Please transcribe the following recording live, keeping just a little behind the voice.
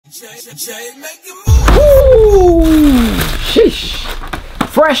Jay, make it move. Woo! Sheesh.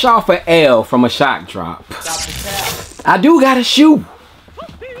 Fresh off an L from a shock drop. I do got a shoe.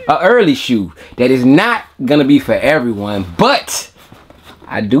 An early shoe that is not gonna be for everyone, but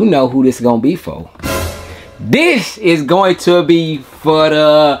I do know who this is gonna be for. This is going to be for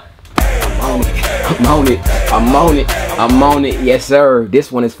the I'm on it. Yes, sir.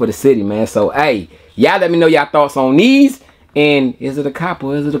 This one is for the city, man. So, hey, y'all let me know y'all thoughts on these. And is it a cop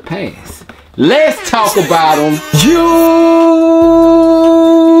or is it a pass? Let's talk about them.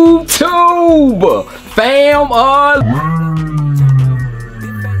 YouTube fam.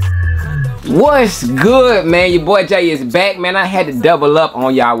 What's good, man? Your boy Jay is back, man. I had to double up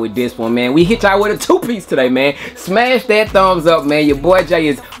on y'all with this one, man. We hit y'all with a two-piece today, man. Smash that thumbs up, man. Your boy Jay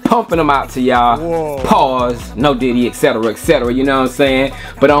is pumping them out to y'all. Pause, no diddy, etc., you know what I'm saying?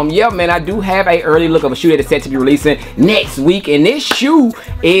 But yeah, man, I do have a early look of a shoe that is set to be releasing next week, and this shoe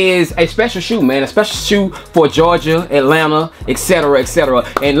is a special shoe, man. A special shoe for Georgia, Atlanta, etc.,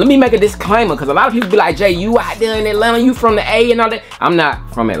 And let me make a disclaimer, because a lot of people be like, Jay, you out there in Atlanta, you from the A and all that. I'm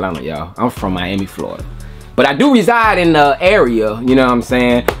not from Atlanta, y'all. I'm from Miami, Florida. But I do reside in the area, you know what I'm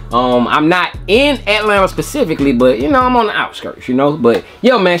saying? I'm not in Atlanta specifically, but you know, I'm on the outskirts, you know? But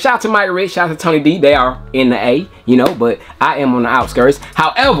yo, man, shout out to Mike Rich, shout out to Tony D. They are in the A, you know, but I am on the outskirts.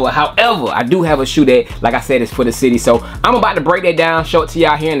 However, I do have a shoe that, like I said, is for the city. So I'm about to break that down, show it to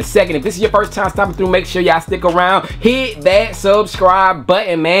y'all here in a second. If this is your first time stopping through, make sure y'all stick around. Hit that subscribe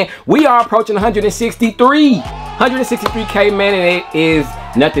button, man. We are approaching 163K, man, and it is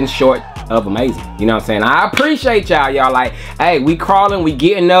nothing short of amazing, you know what I'm saying? I appreciate y'all like, hey, we crawling, we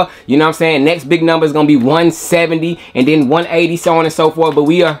getting up, you know what I'm saying? Next big number is gonna be 170 and then 180, so on and so forth, but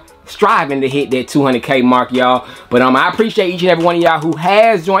we are striving to hit that 200K mark, y'all. But I appreciate each and every one of y'all who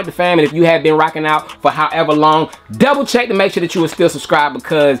has joined the fam, and if you have been rocking out for however long, double check to make sure that you are still subscribed,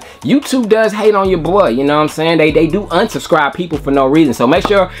 because YouTube does hate on your boy, you know what I'm saying? They do unsubscribe people for no reason. So make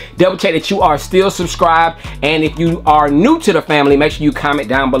sure, double check that you are still subscribed, and if you are new to the family, make sure you comment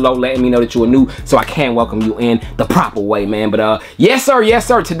down below letting me know that you are new so I can welcome you in the proper way, man. But yes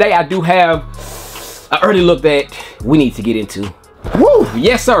sir, today I do have an early look that we need to get into. Woo!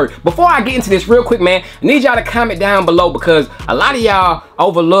 Yes, sir. Before I get into this real quick, man, I need y'all to comment down below, because a lot of y'all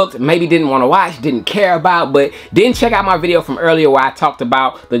overlooked, maybe didn't want to watch, didn't care about, but didn't check out my video from earlier where I talked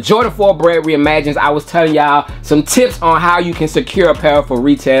about the Jordan 4 Bread Reimagines. I was telling y'all some tips on how you can secure apparel for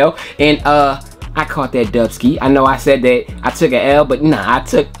retail, and I caught that dubski. I know I said that I took an L, but nah, I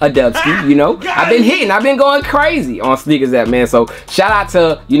took a dubski, you know. I've been going crazy on Sneakers App, man. So shout out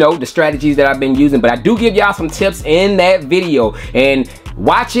to, you know, the strategies that I've been using, but I do give y'all some tips in that video, and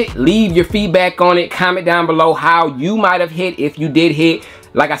watch it, leave your feedback on it, comment down below how you might have hit, if you did hit.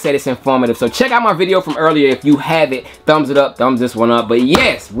 Like I said, it's informative. So check out my video from earlier if you have it. Thumbs it up, thumbs this one up. But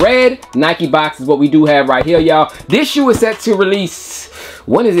yes, red Nike box is what we do have right here, y'all. This shoe is set to release.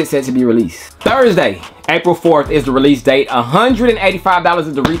 When is it set to be released? Thursday, April 4th is the release date. $185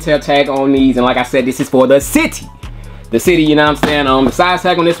 is the retail tag on these. And like I said, this is for the city. The city, you know what I'm saying? The size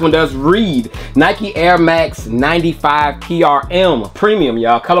tag on this one does read Nike Air Max 95 PRM Premium,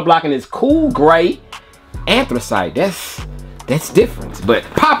 y'all. Color blocking is cool gray anthracite. That's different. But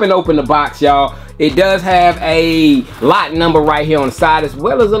popping open the box, y'all, it does have a lot number right here on the side, as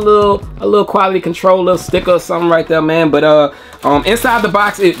well as a little quality control, little sticker or something right there, man. But inside the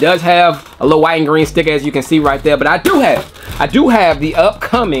box, it does have a little white and green sticker, as you can see right there. But I do have the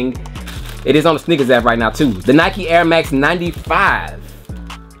upcoming, it is on the Sneakers App right now too, the Nike Air Max 95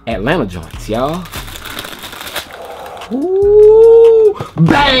 Atlanta joints, y'all. Ooh,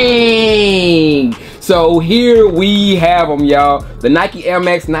 bang! So here we have them, y'all. The Nike Air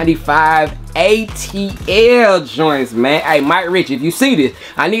Max 95 ATL joints, man. Hey, Mike Rich, if you see this,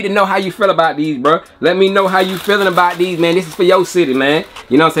 I need to know how you feel about these, bro. Let me know how you feeling about these, man. This is for your city, man.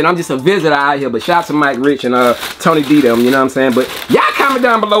 You know what I'm saying? I'm just a visitor out here, but shout out to Mike Rich and Tony D them, you know what I'm saying? But y'all comment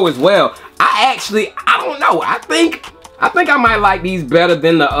down below as well. I don't know. I think I might like these better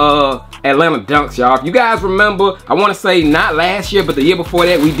than the Atlanta Dunks, y'all. If you guys remember, I want to say not last year, but the year before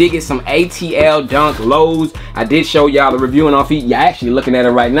that, we did get some ATL Dunk lows. I did show y'all the reviewing on feet. Y'all actually looking at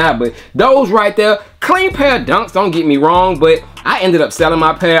it right now, but those right there, clean pair of Dunks, don't get me wrong, but I ended up selling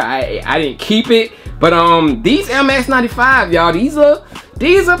my pair. I didn't keep it, but these Air Max 95, y'all, these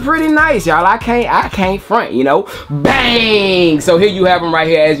are pretty nice, y'all. I can't front, you know. Bang! So here you have them right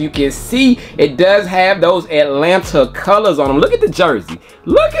here. As you can see, it does have those Atlanta colors on them. Look at the jersey.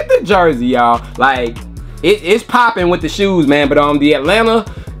 Look at the jersey, y'all. Like, it's popping with the shoes, man. But the Atlanta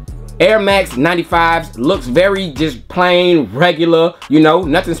Air Max 95s looks very just plain regular, you know,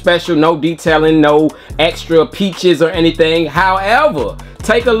 nothing special, no detailing, no extra peaches or anything. However,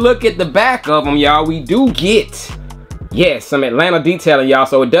 take a look at the back of them, y'all. We do get, yes, some Atlanta detailing, y'all.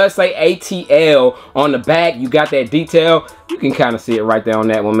 So it does say ATL on the back. You got that detail. You can kind of see it right there on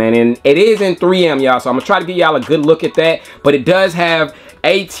that one, man. And it is in 3M, y'all. So I'm gonna try to give y'all a good look at that. But it does have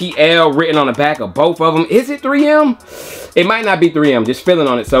ATL written on the back of both of them. Is it 3M? It might not be 3M, just feeling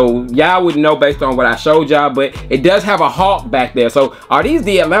on it. So y'all wouldn't know based on what I showed y'all, but it does have a Hawk back there. So are these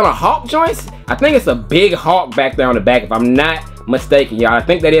the Atlanta Hawk joints? I think it's a big Hawk back there on the back, if I'm not mistaken, y'all. I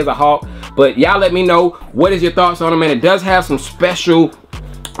think that is a Hawk, but y'all let me know what is your thoughts on them. And it does have some special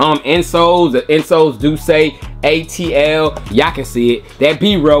insoles. The insoles do say ATL. Y'all can see it. That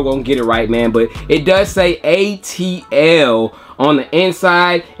B-roll gonna get it right, man, but it does say ATL on the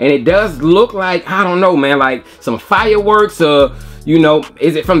inside, and it does look like, I don't know, man, like some fireworks, you know,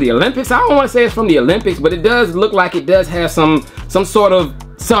 is it from the Olympics? I don't want to say it's from the Olympics, but it does look like it does have some sort of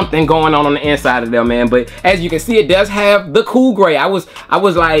something going on the inside of there, man. But as you can see, it does have the cool gray. I was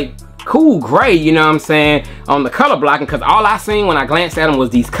like, cool gray, you know what I'm saying, on the color blocking, because all I seen when I glanced at them was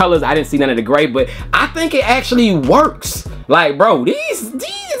these colors. I didn't see none of the gray, but I think it actually works. Like, bro, these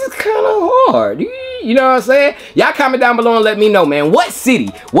is kind of hard. You know what I'm saying? Y'all comment down below and let me know, man. What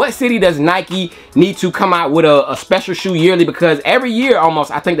city does Nike need to come out with a special shoe yearly? Because every year almost,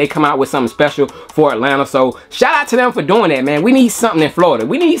 I think they come out with something special for Atlanta. So shout out to them for doing that, man. We need something in Florida.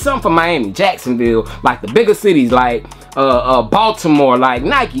 We need something for Miami, Jacksonville, like the bigger cities, like Baltimore. Like,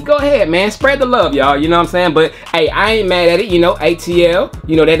 Nike, go ahead, man. Spread the love, y'all. You know what I'm saying? But hey, I ain't mad at it. You know, ATL,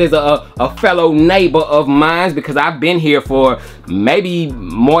 you know, that is a fellow neighbor of mine, because I've been here for maybe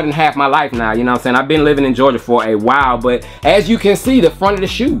more than half my life now. You know what I'm saying? I've been living in Georgia for a while. But as you can see, the front of the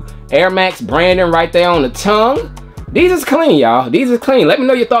shoe, Air Max branding right there on the tongue. These is clean, y'all. These is clean. Let me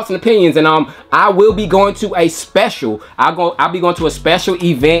know your thoughts and opinions. And I will be going to a special. I'll be going to a special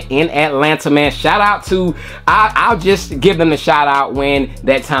event in Atlanta, man. Shout out to, I'll just give them the shout out when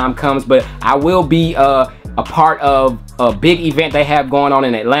that time comes. But I will be a part of a big event they have going on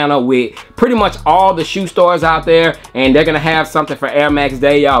in Atlanta with pretty much all the shoe stores out there, and they're gonna have something for Air Max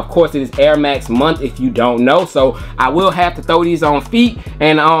Day, y'all. Of course, it is Air Max month, if you don't know, so I will have to throw these on feet.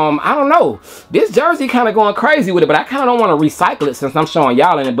 And I don't know, this jersey kind of going crazy with it, but I kind of don't want to recycle it since I'm showing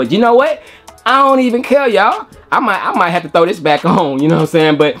y'all in it. But you know what, I don't even care, y'all. I might have to throw this back on, you know what I'm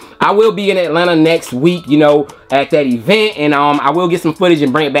saying? But I will be in Atlanta next week, you know, at that event, and I will get some footage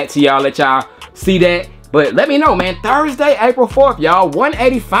and bring it back to y'all, let y'all see that. But let me know, man. Thursday, April 4th, y'all,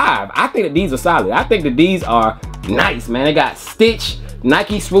 185. I think that these are solid. I think that these are nice, man. They got Stitch,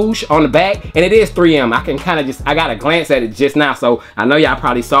 Nike swoosh on the back, and it is 3M. I can kind of just, I got a glance at it just now, so I know y'all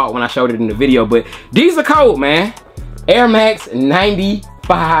probably saw it when I showed it in the video, but these are cold, man. Air Max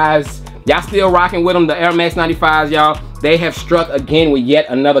 95s. Y'all still rocking with them, the Air Max 95s, y'all. They have struck again with yet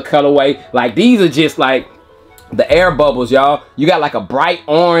another colorway. Like, these are just like the air bubbles, y'all. You got like a bright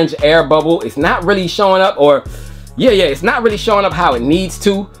orange air bubble. It's not really showing up, or yeah, it's not really showing up how it needs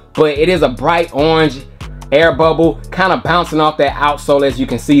to, but it is a bright orange air bubble, kind of bouncing off that outsole, as you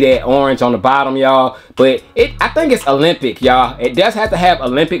can see that orange on the bottom, y'all. But I think it's Olympic, y'all. It does have to have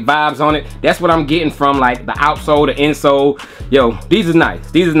Olympic vibes on it. That's what I'm getting from like the outsole, the insole. Yo, these is nice.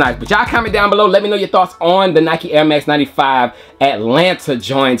 These is nice. But y'all comment down below. Let me know your thoughts on the Nike Air Max 95 Atlanta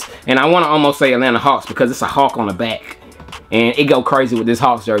joints. And I want to almost say Atlanta Hawks, because it's a hawk on the back. And it go crazy with this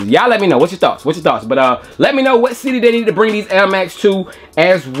Hawks jersey. Y'all let me know. What's your thoughts? What's your thoughts? But let me know what city they need to bring these Air Max to,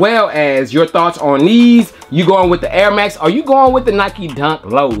 as well as your thoughts on these. You going with the Air Max, or you going with the Nike Dunk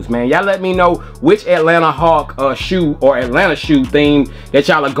Lows, man? Y'all let me know which Atlanta Hawk shoe or Atlanta shoe theme that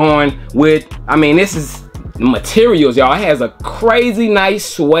y'all are going with. I mean, this is materials, y'all. It has a crazy nice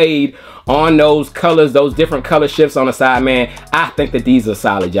suede on those colors, those different color shifts on the side, man. I think that these are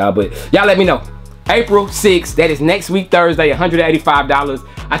solid, y'all. But y'all let me know. April 6th, that is next week, Thursday, $185.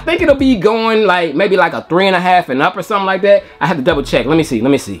 I think it'll be going like maybe like a 3.5 and up or something like that. I have to double check. Let me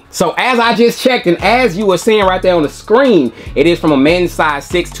see. So as I just checked, and as you were seeing right there on the screen, it is from a men's size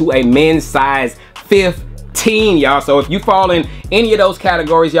 6 to a men's size 15, y'all. So if you fall in any of those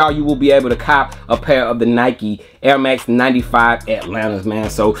categories, y'all, you will be able to cop a pair of the Nike Air Max 95 Atlantas, man.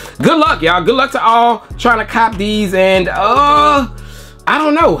 So good luck, y'all. Good luck to all trying to cop these. And I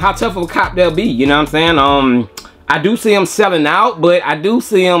don't know how tough of a cop they'll be, you know what I'm saying? I do see them selling out, but I do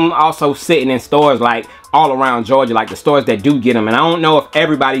see them also sitting in stores like all around Georgia, like the stores that do get them. And I don't know if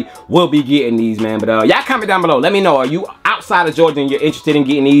everybody will be getting these, man. But y'all comment down below. Let me know, are you outside of Georgia and you're interested in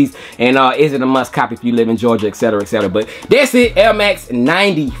getting these? And is it a must cop if you live in Georgia, etc., etc.? But that's it, Air Max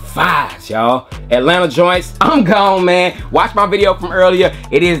 95. 5s, y'all. Atlanta joints. I'm gone, man. Watch my video from earlier.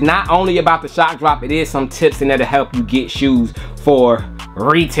 It is not only about the shock drop, it is some tips in there to help you get shoes for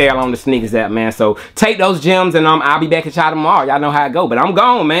retail on the sneakers app, man. So take those gems, and I'll be back at y'all tomorrow. Y'all know how it go, but I'm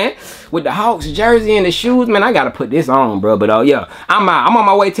gone, man. With the Hawks jersey and the shoes, man, I gotta put this on, bro. But yeah, I'm on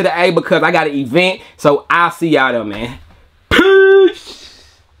my way to the A because I got an event. So I'll see y'all there, man. Peace.